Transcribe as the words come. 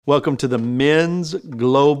Welcome to the Men's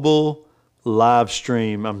Global live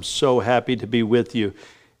stream. I'm so happy to be with you.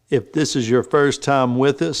 If this is your first time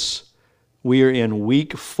with us, we are in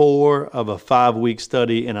week 4 of a 5-week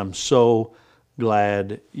study, and I'm so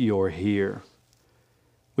glad you're here.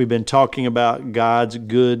 We've been talking about God's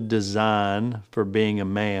good design for being a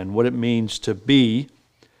man, what it means to be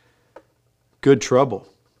good trouble.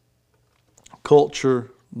 Culture,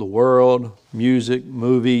 the world, music,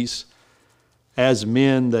 movies. As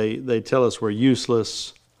men, they tell us we're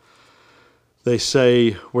useless. They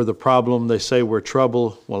say we're the problem. They say we're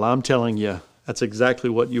trouble. Well, I'm telling you, that's exactly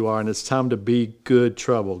what you are, and it's time to be good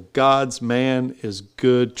trouble. God's man is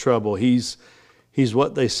good trouble. He's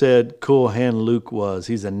what they said Cool Hand Luke was.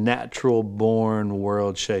 He's a natural-born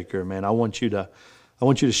world shaker, man. I want you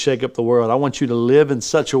to shake up the world. I want you to live in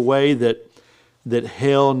such a way that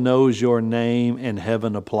hell knows your name and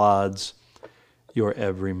heaven applauds your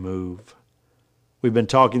every move. We've been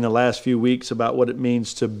talking the last few weeks about what it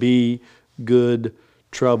means to be good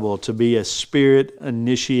trouble, to be a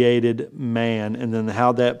spirit-initiated man, and then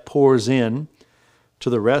how that pours in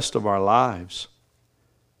to the rest of our lives.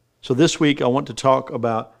 So this week I want to talk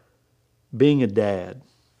about being a dad.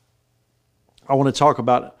 I want to talk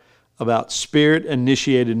about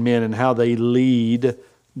spirit-initiated men and how they lead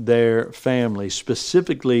their family.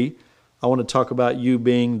 Specifically, I want to talk about you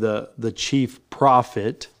being the chief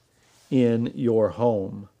prophet in your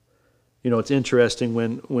home. You know, it's interesting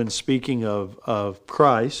when speaking of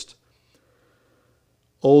Christ,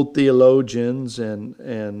 old theologians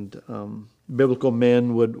and biblical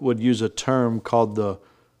men would use a term called the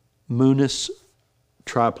munus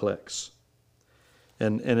triplex.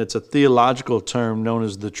 And it's a theological term known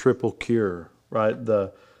as the triple cure, right?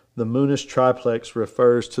 The munus triplex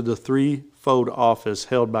refers to the threefold office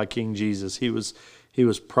held by King Jesus. He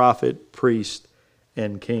was prophet, priest,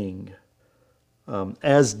 and king.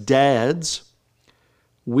 As dads,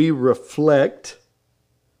 we reflect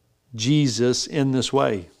Jesus in this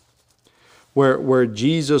way. Where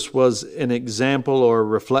Jesus was an example or a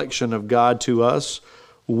reflection of God to us,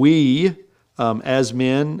 we, as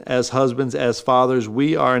men, as husbands, as fathers,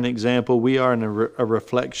 we are an example. We are a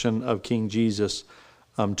reflection of King Jesus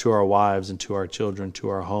to our wives and to our children, to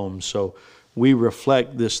our homes. So we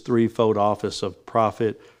reflect this threefold office of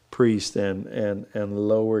prophet, priest, and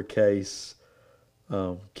lowercase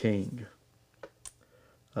king.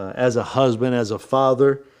 As a husband, as a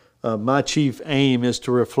father, my chief aim is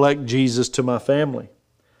to reflect Jesus to my family.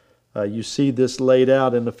 You see this laid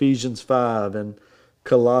out in Ephesians 5 and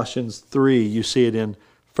Colossians 3. You see it in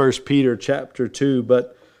 1 Peter chapter 2.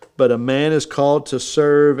 But a man is called to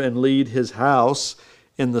serve and lead his house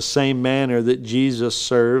in the same manner that Jesus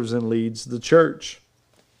serves and leads the church.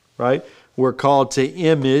 Right? We're called to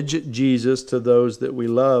image Jesus to those that we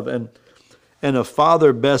love. And a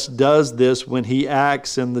father best does this when he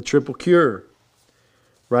acts in the triple cure.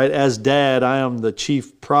 Right? As dad, I am the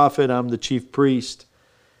chief prophet, I'm the chief priest,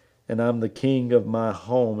 and I'm the king of my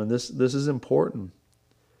home. And this is important.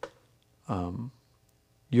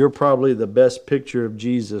 You're probably the best picture of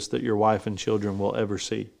Jesus that your wife and children will ever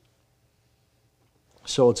see.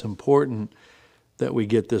 So it's important that we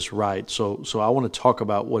get this right. So I want to talk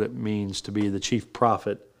about what it means to be the chief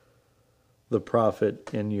prophet, the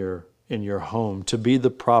prophet in your home. To be the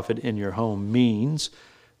prophet in your home means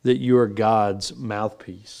that you are God's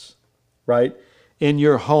mouthpiece, right? In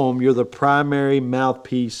your home, you're the primary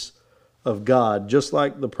mouthpiece of God. Just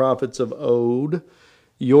like the prophets of old,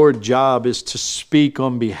 your job is to speak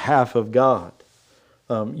on behalf of God.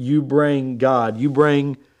 You bring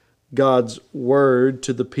God's word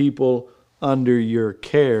to the people under your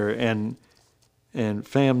care. And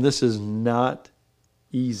fam, this is not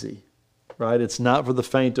easy. Right? It's not for the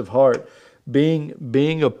faint of heart.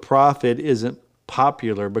 Being a prophet isn't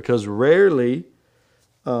popular because rarely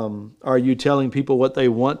are you telling people what they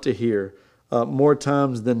want to hear. More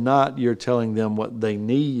times than not, you're telling them what they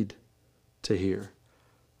need to hear.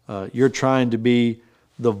 You're trying to be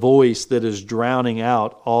the voice that is drowning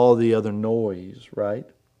out all the other noise, right?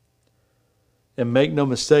 And make no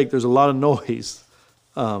mistake, there's a lot of noise.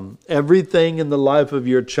 Everything in the life of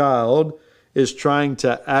your child is trying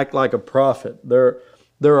to act like a prophet. There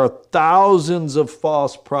are thousands of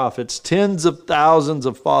false prophets, tens of thousands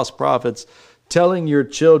of false prophets telling your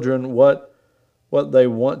children what they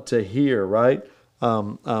want to hear, right?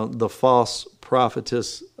 The false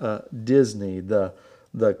prophetess Disney,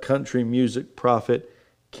 the country music prophet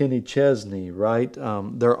Kenny Chesney, right?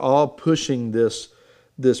 They're all pushing this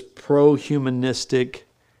pro-humanistic,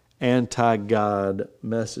 anti-God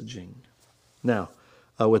messaging. Now,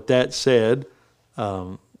 with that said,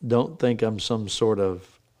 don't think I'm some sort of,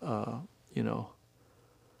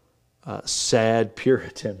 sad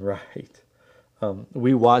Puritan, right?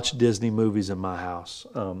 We watch Disney movies in my house.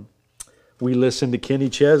 We listen to Kenny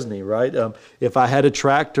Chesney, right? If I had a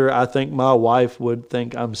tractor, I think my wife would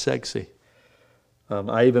think I'm sexy.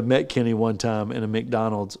 I even met Kenny one time in a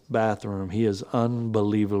McDonald's bathroom. He is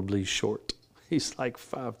unbelievably short. He's like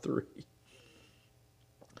 5'3".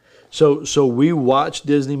 So we watch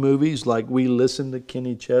Disney movies, like we listen to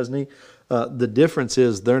Kenny Chesney. The difference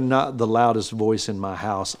is they're not the loudest voice in my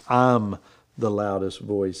house. I'm the loudest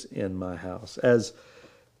voice in my house.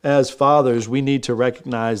 As fathers, we need to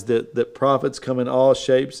recognize that prophets come in all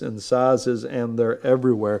shapes and sizes, and they're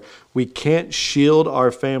everywhere. We can't shield our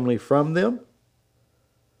family from them,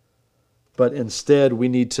 but instead we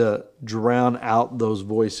need to drown out those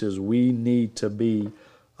voices. We need to be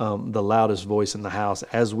the loudest voice in the house.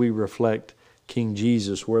 As we reflect King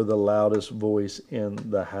Jesus, we're the loudest voice in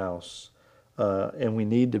the house. And we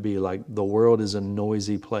need to be. Like, the world is a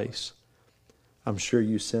noisy place. I'm sure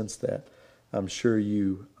you sense that. I'm sure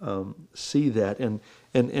you see that.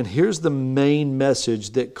 And here's the main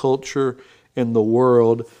message that culture and the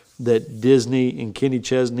world, that Disney and Kenny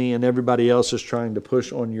Chesney and everybody else is trying to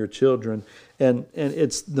push on your children. And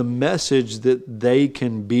it's the message that they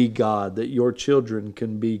can be God, that your children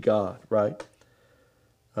can be God, right?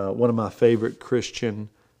 One of my favorite Christian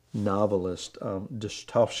novelists,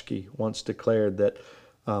 Dostoevsky, once declared that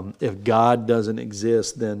if God doesn't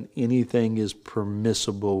exist, then anything is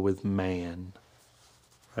permissible with man,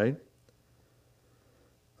 right?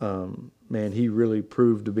 Man, he really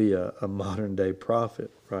proved to be a modern day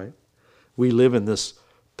prophet, right? We live in this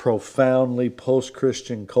profoundly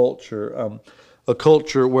post-Christian culture, a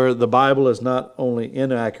culture where the Bible is not only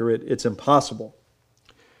inaccurate, it's impossible,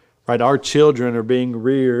 right? Our children are being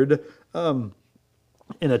reared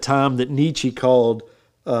in a time that Nietzsche called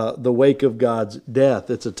the wake of God's death.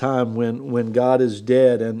 It's a time when God is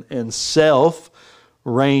dead and self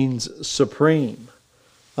reigns supreme.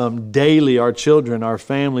 Daily, our children, our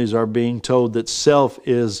families are being told that self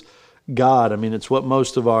is God. I mean, it's what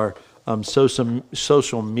most of our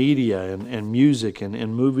social media and music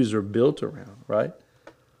and movies are built around, right?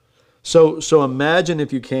 So imagine,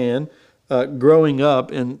 if you can, growing up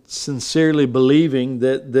and sincerely believing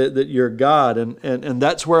that you're God, and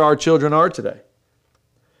that's where our children are today.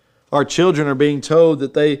 Our children are being told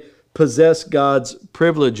that they possess God's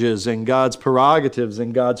privileges and God's prerogatives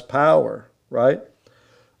and God's power, right?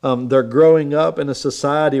 They're growing up in a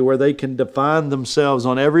society where they can define themselves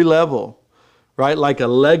on every level, right? Like a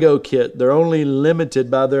Lego kit. They're only limited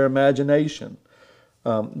by their imagination.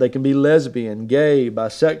 They can be lesbian, gay,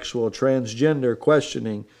 bisexual, transgender,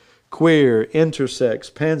 questioning, queer, intersex,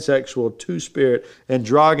 pansexual, two-spirit,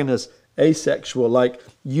 androgynous, asexual. Like,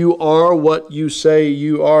 you are what you say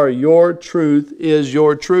you are. Your truth is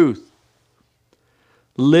your truth.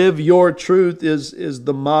 Live your truth is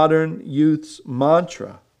the modern youth's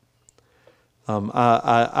mantra.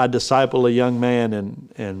 I disciple a young man,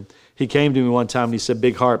 and he came to me one time and he said,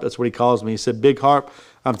 "Big Harp," that's what he calls me. He said, "Big Harp,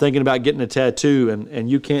 I'm thinking about getting a tattoo, and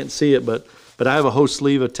you can't see it, but I have a whole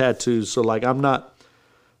sleeve of tattoos, so like I'm not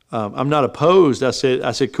opposed." I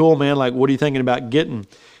said, "Cool, man. Like, what are you thinking about getting?"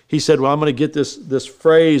 He said, "Well, I'm going to get this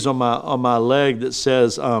phrase on my leg that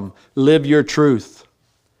says, live your truth."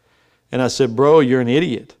 And I said, "Bro, you're an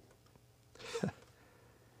idiot."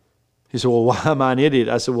 He said, "Well, why am I an idiot?"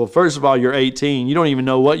 I said, "Well, first of all, you're 18. You don't even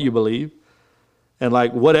know what you believe. And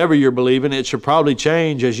like, whatever you're believing, it should probably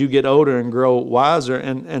change as you get older and grow wiser.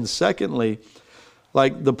 And secondly,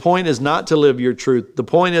 like, the point is not to live your truth. The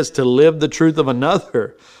point is to live the truth of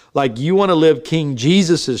another. Like, you want to live King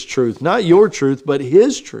Jesus's truth, not your truth, but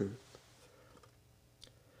His truth."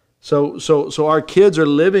 So our kids are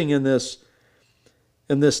living in this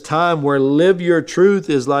time where live your truth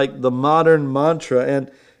is like the modern mantra,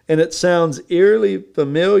 and it sounds eerily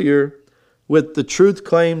familiar with the truth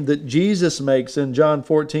claim that Jesus makes in John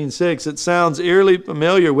 14:6. It sounds eerily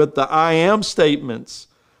familiar with the I am statements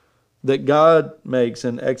that God makes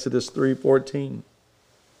in Exodus 3:14.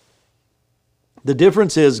 The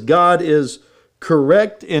difference is God is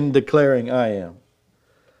correct in declaring I am.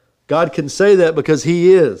 God can say that because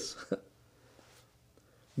He is.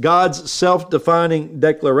 God's self-defining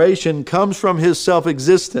declaration comes from His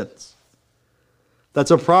self-existence. That's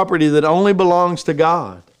a property that only belongs to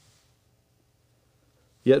God.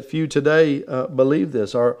 Yet few today believe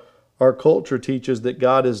this. Our culture teaches that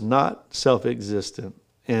God is not self-existent.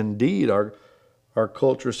 Indeed, our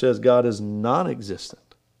culture says God is non-existent.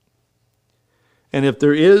 And if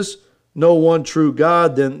there is no one true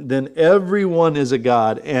God, then everyone is a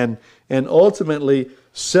God. And ultimately,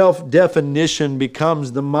 self-definition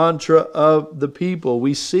becomes the mantra of the people.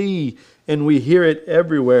 We see and we hear it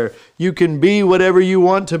everywhere. You can be whatever you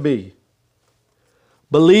want to be.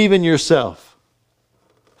 Believe in yourself.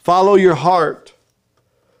 Follow your heart.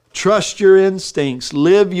 Trust your instincts.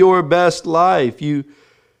 Live your best life. You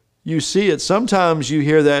see it. Sometimes you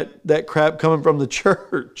hear that crap coming from the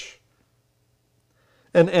church.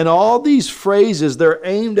 And all these phrases, they're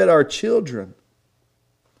aimed at our children.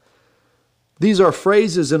 These are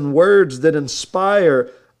phrases and words that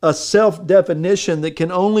inspire a self-definition that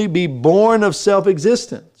can only be born of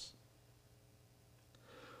self-existence.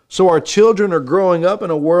 So our children are growing up in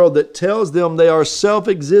a world that tells them they are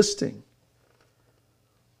self-existing,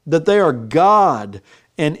 that they are God,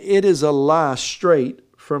 and it is a lie straight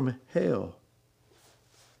from hell.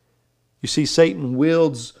 You see, Satan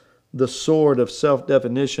wields the sword of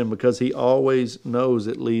self-definition because he always knows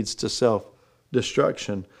it leads to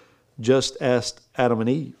self-destruction. Just ask Adam and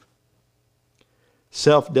Eve.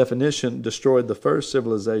 Self-definition destroyed the first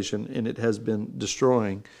civilization, and it has been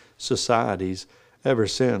destroying societies ever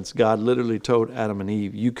since. God literally told Adam and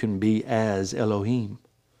Eve, you can be as Elohim.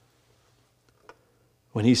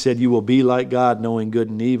 When he said you will be like God, knowing good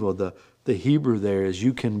and evil, the Hebrew there is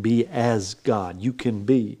you can be as God. You can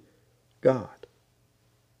be God.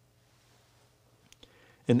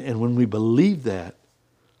 And when we believe that,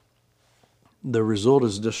 the result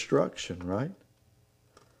is destruction, right?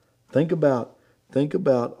 Think about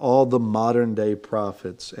all the modern day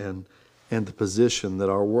prophets and the position that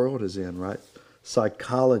our world is in, right?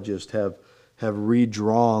 Psychologists have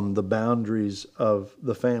redrawn the boundaries of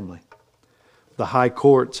the family. The high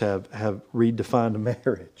courts have redefined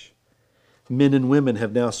marriage. Men and women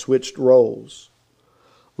have now switched roles.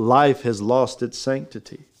 Life has lost its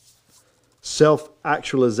sanctity.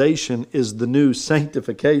 Self-actualization is the new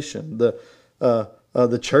sanctification.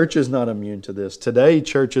 The church is not immune to this. Today,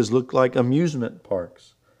 churches look like amusement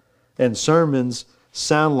parks, and sermons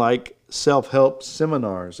sound like self-help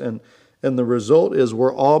seminars. And the result is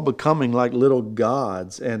we're all becoming like little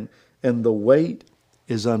gods, and the weight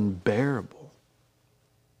is unbearable.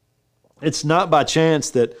 It's not by chance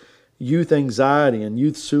that youth anxiety and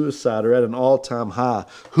youth suicide are at an all-time high.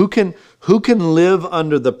 Who can live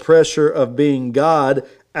under the pressure of being God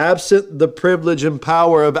absent the privilege and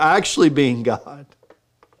power of actually being God?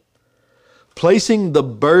 Placing the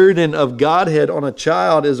burden of Godhead on a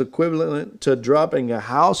child is equivalent to dropping a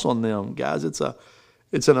house on them. Guys, it's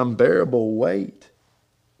an unbearable weight.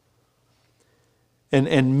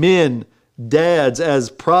 And men, dads, as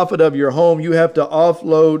prophet of your home, you have to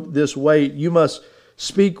offload this weight. You must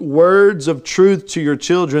speak words of truth to your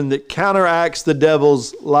children that counteracts the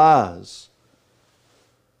devil's lies.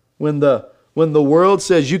 When the world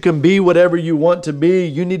says you can be whatever you want to be,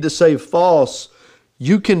 you need to say false.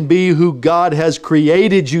 You can be who God has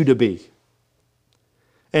created you to be.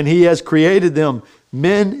 And He has created them,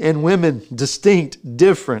 men and women, distinct,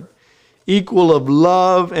 different, equal of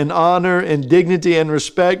love and honor and dignity and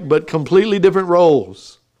respect, but completely different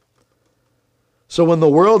roles. So when the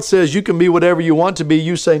world says you can be whatever you want to be,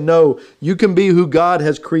 you say no. You can be who God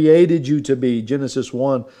has created you to be. Genesis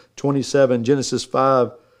 1:27, Genesis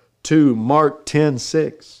 5:2, Mark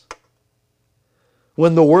 10:6.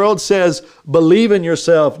 When the world says believe in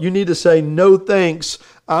yourself, you need to say no thanks.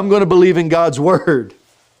 I'm going to believe in God's word.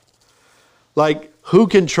 Like, who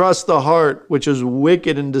can trust the heart, which is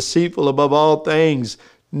wicked and deceitful above all things?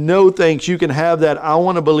 No thanks. You can have that. I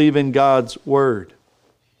want to believe in God's word.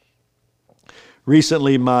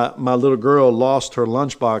 Recently, my little girl lost her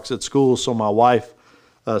lunchbox at school, so my wife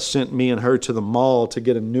sent me and her to the mall to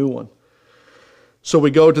get a new one. So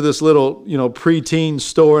we go to this little, preteen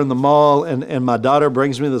store in the mall, and my daughter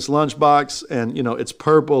brings me this lunchbox, and, it's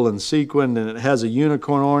purple and sequined, and it has a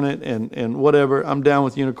unicorn on it, and whatever. I'm down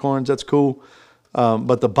with unicorns. That's cool.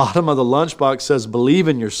 But the bottom of the lunchbox says, believe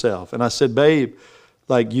in yourself. And I said, babe,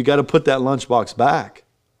 you got to put that lunchbox back.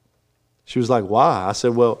 She was like, why? I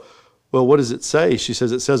said, well, what does it say? She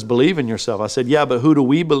says, it says, believe in yourself. I said, yeah, but who do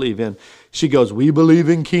we believe in? She goes, we believe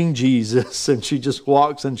in King Jesus. And she just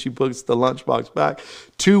walks and she puts the lunchbox back.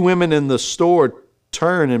 Two women in the store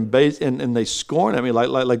turn and they scorn at me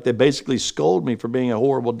like they basically scold me for being a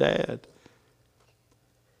horrible dad.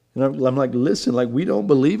 And I'm like, listen, we don't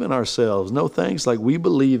believe in ourselves. No thanks. We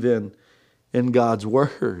believe in God's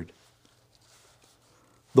word.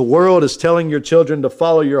 The world is telling your children to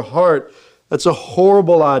follow your heart. That's a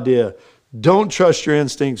horrible idea. Don't trust your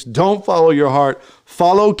instincts. Don't follow your heart.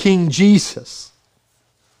 Follow King Jesus.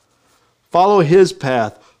 Follow His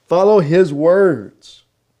path. Follow His words.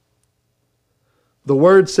 The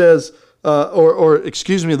word says,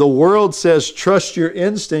 the world says, trust your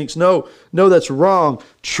instincts. No, that's wrong.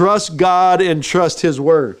 Trust God and trust His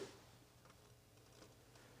word.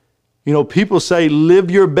 You know, people say, live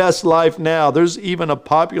your best life now. There's even a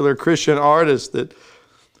popular Christian artist that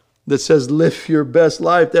says, live your best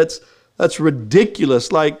life. That's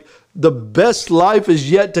ridiculous. Like, the best life is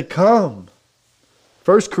yet to come.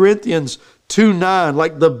 1 Corinthians 2:9,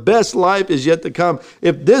 like the best life is yet to come.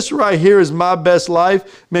 If this right here is my best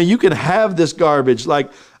life, man, you can have this garbage.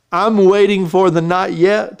 Like, I'm waiting for the not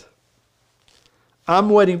yet. I'm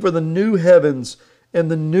waiting for the new heavens and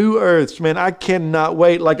the new earths. Man, I cannot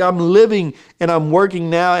wait. Like, I'm living and I'm working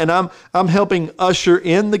now and I'm helping usher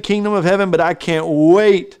in the kingdom of heaven, but I can't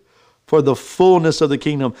wait for the fullness of the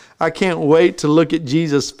kingdom. I can't wait to look at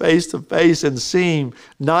Jesus face to face and see Him,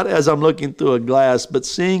 not as I'm looking through a glass, but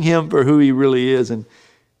seeing Him for who He really is and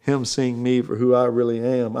Him seeing me for who I really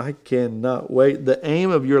am. I cannot wait. The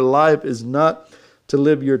aim of your life is not to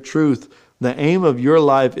live your truth. The aim of your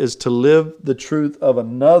life is to live the truth of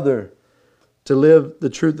another, to live the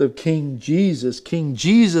truth of King Jesus. King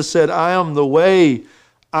Jesus said, I am the way,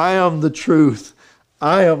 I am the truth,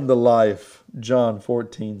 I am the life. John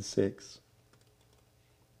 14:6.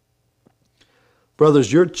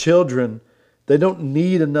 Brothers, your children, they don't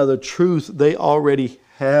need another truth. They already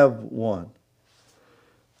have one.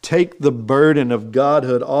 Take the burden of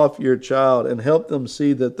godhood off your child and help them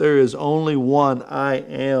see that there is only one I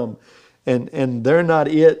am, and they're not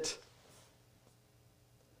it.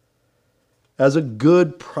 As a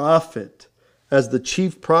good prophet, as the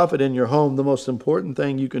chief prophet in your home, the most important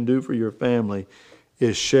thing you can do for your family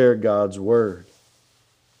is share God's Word.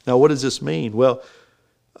 Now, what does this mean? Well,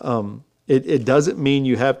 it doesn't mean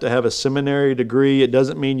you have to have a seminary degree. It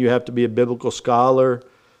doesn't mean you have to be a biblical scholar.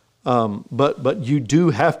 But you do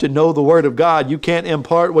have to know the Word of God. You can't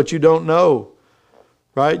impart what you don't know,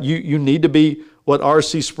 right? You need to be what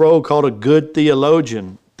R.C. Sproul called a good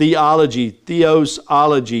theologian. Theology,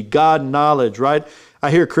 theosology, God knowledge, right? I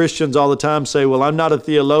hear Christians all the time say, well, I'm not a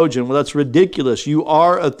theologian. Well, that's ridiculous. You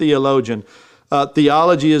are a theologian.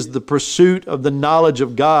 Theology is the pursuit of the knowledge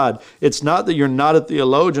of God. It's not that you're not a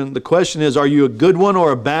theologian. The question is, are you a good one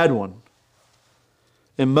or a bad one?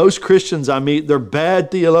 And most Christians I meet, they're bad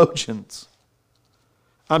theologians.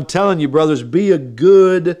 I'm telling you, brothers, be a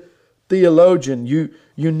good theologian. You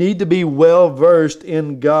need to be well versed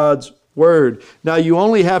in God's Word. Now, you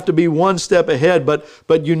only have to be one step ahead,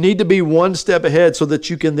 but you need to be one step ahead so that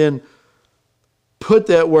you can then put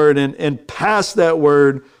that Word in and pass that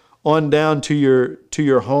Word on down to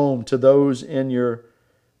your home, to those in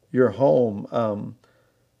your home.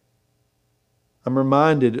 I'm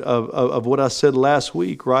reminded of what I said last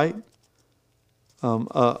week, right?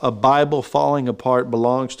 A Bible falling apart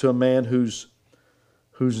belongs to a man who's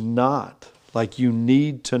not. Like, you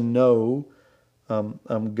need to know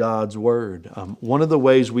God's Word. One of the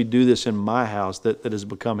ways we do this in my house that has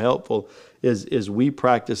become helpful is we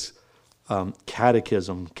practice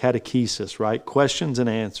catechesis, right? Questions and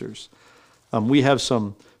answers. We have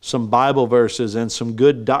some Bible verses and some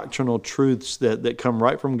good doctrinal truths that come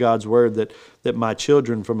right from God's Word that my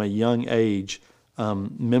children from a young age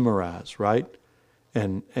memorize, right?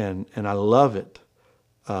 And I love it.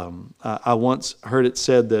 I once heard it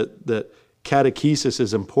said that catechesis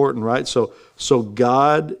is important, right? So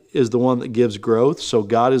God is the one that gives growth. So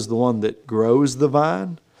God is the one that grows the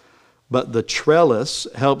vine. But the trellis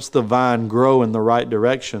helps the vine grow in the right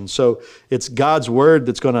direction. So it's God's Word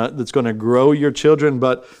that's gonna grow your children,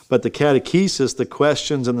 but the catechesis, the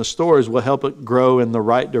questions and the stories will help it grow in the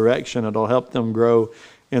right direction. It'll help them grow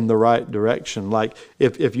in the right direction. Like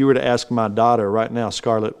if you were to ask my daughter right now,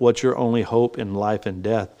 Scarlett, what's your only hope in life and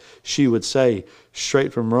death? She would say,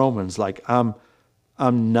 straight from Romans, like I'm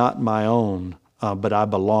not my own, but I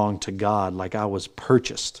belong to God. Like I was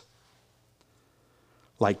purchased.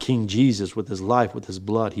 Like King Jesus with His life, with His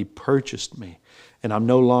blood, He purchased me. And I'm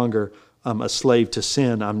no longer a slave to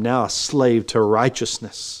sin. I'm now a slave to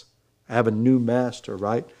righteousness. I have a new master,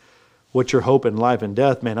 right? What's your hope in life and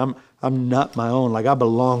death? Man, I'm not my own. Like I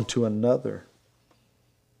belong to another.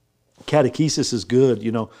 Catechesis is good.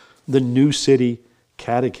 You know, the New City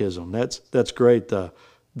Catechism. That's great. The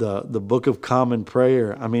Book of Common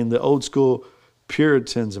Prayer. I mean, the old school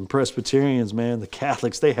Puritans and Presbyterians, man, the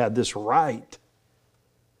Catholics, they had this right.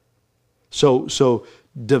 So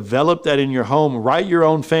develop that in your home. Write your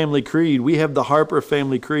own family creed. We have the Harper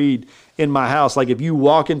family creed in my house. Like if you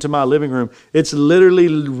walk into my living room, it's literally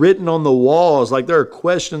written on the walls. Like there are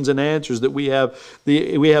questions and answers that we have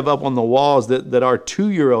up on the walls that our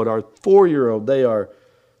 2-year-old, our 4-year-old, they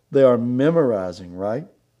are memorizing, right?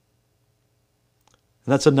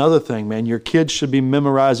 And that's another thing, man. Your kids should be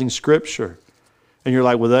memorizing Scripture. And you're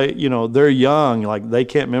like, well, they're young, like they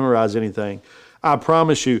can't memorize anything. I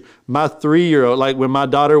promise you, my 3-year-old, like when my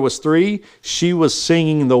daughter was 3, she was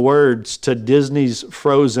singing the words to Disney's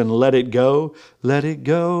Frozen, Let It Go, Let It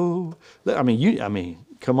Go. I mean,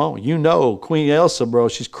 come on, you know Queen Elsa, bro,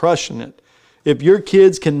 she's crushing it. If your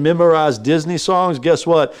kids can memorize Disney songs, guess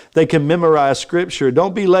what? They can memorize Scripture.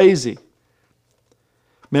 Don't be lazy.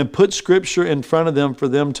 Man, put Scripture in front of them for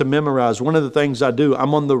them to memorize. One of the things I do,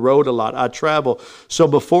 I'm on the road a lot. I travel. So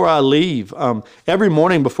before I leave, every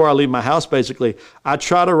morning before I leave my house, basically, I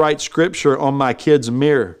try to write Scripture on my kids'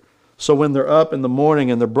 mirror. So when they're up in the morning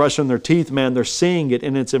and they're brushing their teeth, man, they're seeing it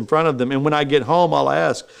and it's in front of them. And when I get home, I'll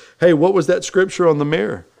ask, hey, what was that Scripture on the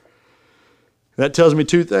mirror? That tells me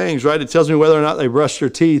 2 things, right? It tells me whether or not they brushed their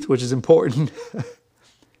teeth, which is important.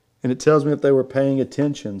 And it tells me if they were paying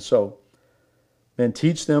attention. So, man,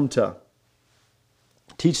 teach them to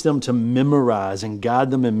memorize and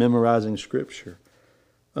guide them in memorizing Scripture.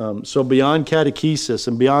 So beyond catechesis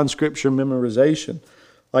and beyond Scripture memorization,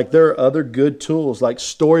 like there are other good tools like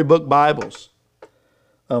storybook Bibles,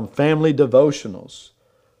 family devotionals,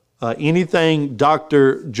 anything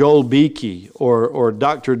Dr. Joel Beakey or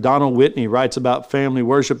Dr. Donald Whitney writes about family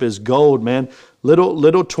worship is gold, man.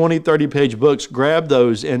 Little 20, 30-page books, grab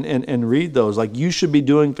those and read those. Like you should be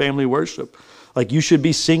doing family worship. Like you should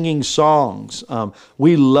be singing songs.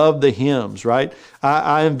 We love the hymns, right?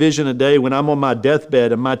 I envision a day when I'm on my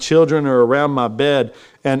deathbed and my children are around my bed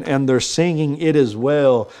and they're singing It Is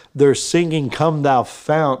Well. They're singing Come Thou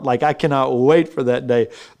Fount. Like I cannot wait for that day.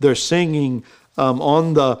 They're singing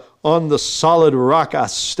on the solid rock I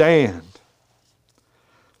stand.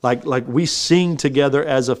 Like we sing together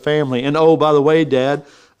as a family. And oh, by the way, Dad,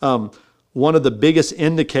 one of the biggest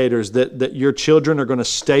indicators that your children are going to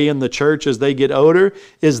stay in the church as they get older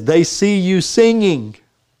is they see you singing.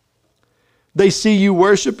 They see you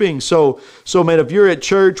worshiping. So man, if you're at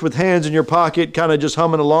church with hands in your pocket, kind of just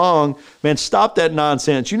humming along, man, stop that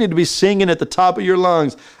nonsense. You need to be singing at the top of your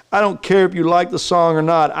lungs. I don't care if you like the song or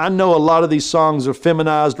not. I know a lot of these songs are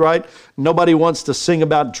feminized, right? Nobody wants to sing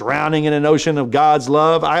about drowning in an ocean of God's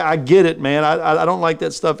love. I get it, man. I don't like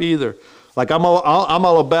that stuff either. Like I'm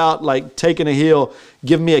all about like taking a hill,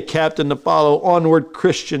 give me a captain to follow, onward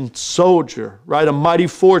Christian soldier, right? A mighty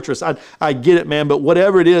fortress. I get it, man. But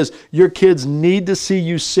whatever it is, your kids need to see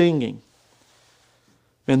you singing.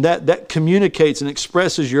 And that communicates and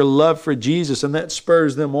expresses your love for Jesus, and that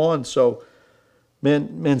spurs them on. So,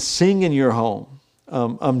 man, sing in your home.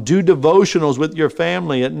 Do devotionals with your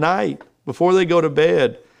family at night before they go to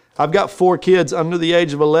bed. I've got 4 kids under the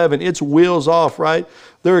age of 11. It's wheels off, right?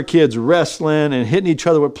 There are kids wrestling and hitting each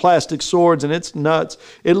other with plastic swords, and it's nuts.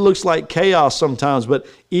 It looks like chaos sometimes, but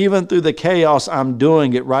even through the chaos, I'm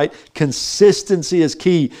doing it, right? Consistency is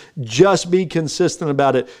key. Just be consistent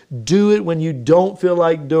about it. Do it when you don't feel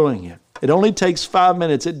like doing it. It only takes 5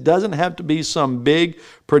 minutes. It doesn't have to be some big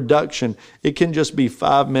production. It can just be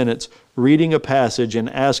 5 minutes reading a passage and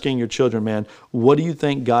asking your children, man, what do you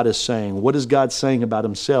think God is saying? What is God saying about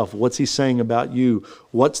himself? What's he saying about you?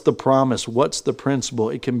 What's the promise? What's the principle?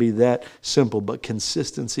 It can be that simple, but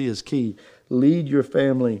consistency is key. Lead your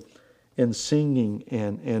family in singing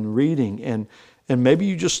and reading. And maybe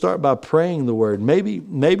you just start by praying the word.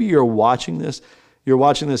 Maybe you're watching this. You're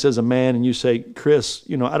watching this as a man and you say, Chris,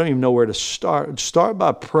 I don't even know where to start. Start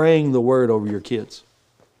by praying the word over your kids.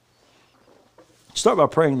 Start by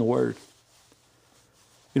praying the word.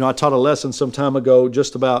 I taught a lesson some time ago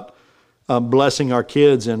just about blessing our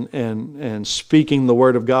kids and speaking the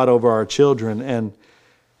word of God over our children. And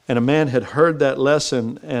a man had heard that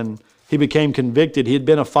lesson and he became convicted. He had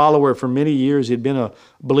been a follower for many years. He had been a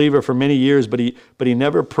believer for many years, but he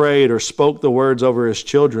never prayed or spoke the words over his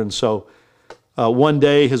children. So one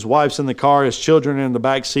day his wife's in the car, his children are in the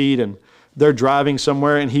back seat, and they're driving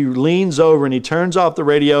somewhere, and he leans over and he turns off the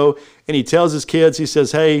radio and he tells his kids, he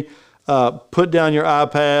says, hey, put down your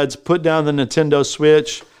iPads, put down the Nintendo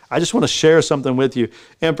Switch. I just want to share something with you.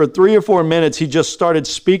 And for 3 or 4 minutes, he just started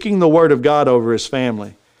speaking the word of God over his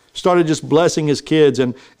family. Started just blessing his kids,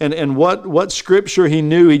 and what scripture he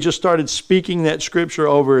knew, he just started speaking that scripture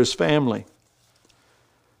over his family.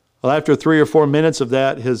 Well, after 3 or 4 minutes of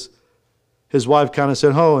that, his wife kind of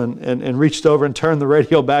said, oh, and reached over and turned the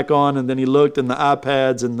radio back on, and then he looked and the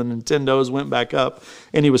iPads and the Nintendos went back up,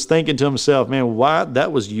 and he was thinking to himself, man, why?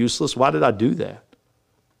 That was useless. Why did I do that?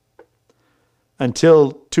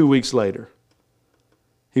 Until 2 weeks later,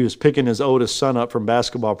 he was picking his oldest son up from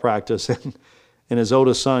basketball practice, and his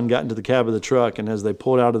oldest son got into the cab of the truck, and as they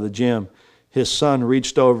pulled out of the gym, his son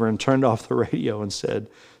reached over and turned off the radio and said,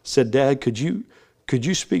 Dad, could you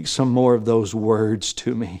speak some more of those words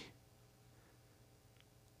to me?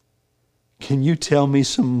 Can you tell me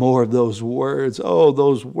some more of those words? Oh,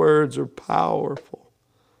 those words are powerful.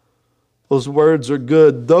 Those words are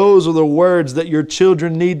good. Those are the words that your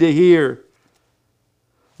children need to hear.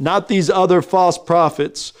 Not these other false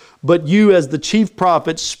prophets, but you as the chief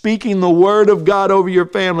prophet speaking the word of God over your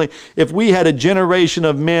family. If we had a generation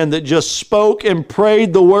of men that just spoke and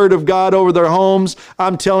prayed the word of God over their homes,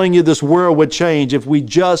 I'm telling you this world would change if we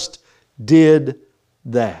just did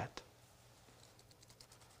that.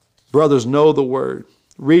 Brothers, know the word.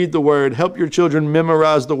 Read the word. Help your children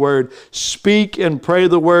memorize the word. Speak and pray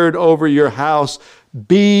the word over your house.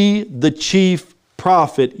 Be the chief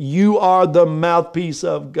prophet. You are the mouthpiece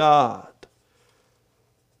of God.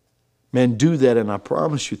 Man, do that and I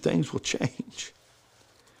promise you things will change.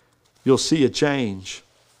 You'll see a change.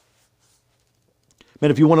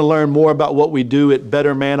 Man, if you want to learn more about what we do at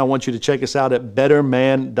Better Man, I want you to check us out at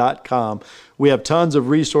betterman.com. We have tons of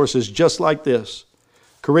resources just like this.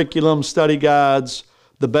 Curriculum, study guides,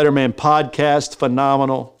 the Better Man podcast,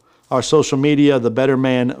 phenomenal. Our social media, the Better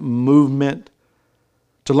Man movement.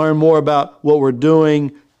 To learn more about what we're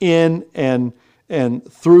doing in and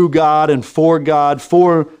through God and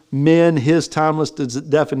for men, His timeless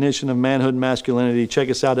definition of manhood and masculinity.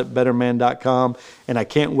 Check us out at betterman.com. And I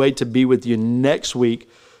can't wait to be with you next week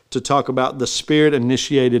to talk about the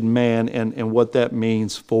Spirit-initiated man and what that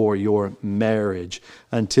means for your marriage.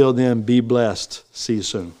 Until then, be blessed. See you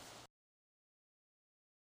soon.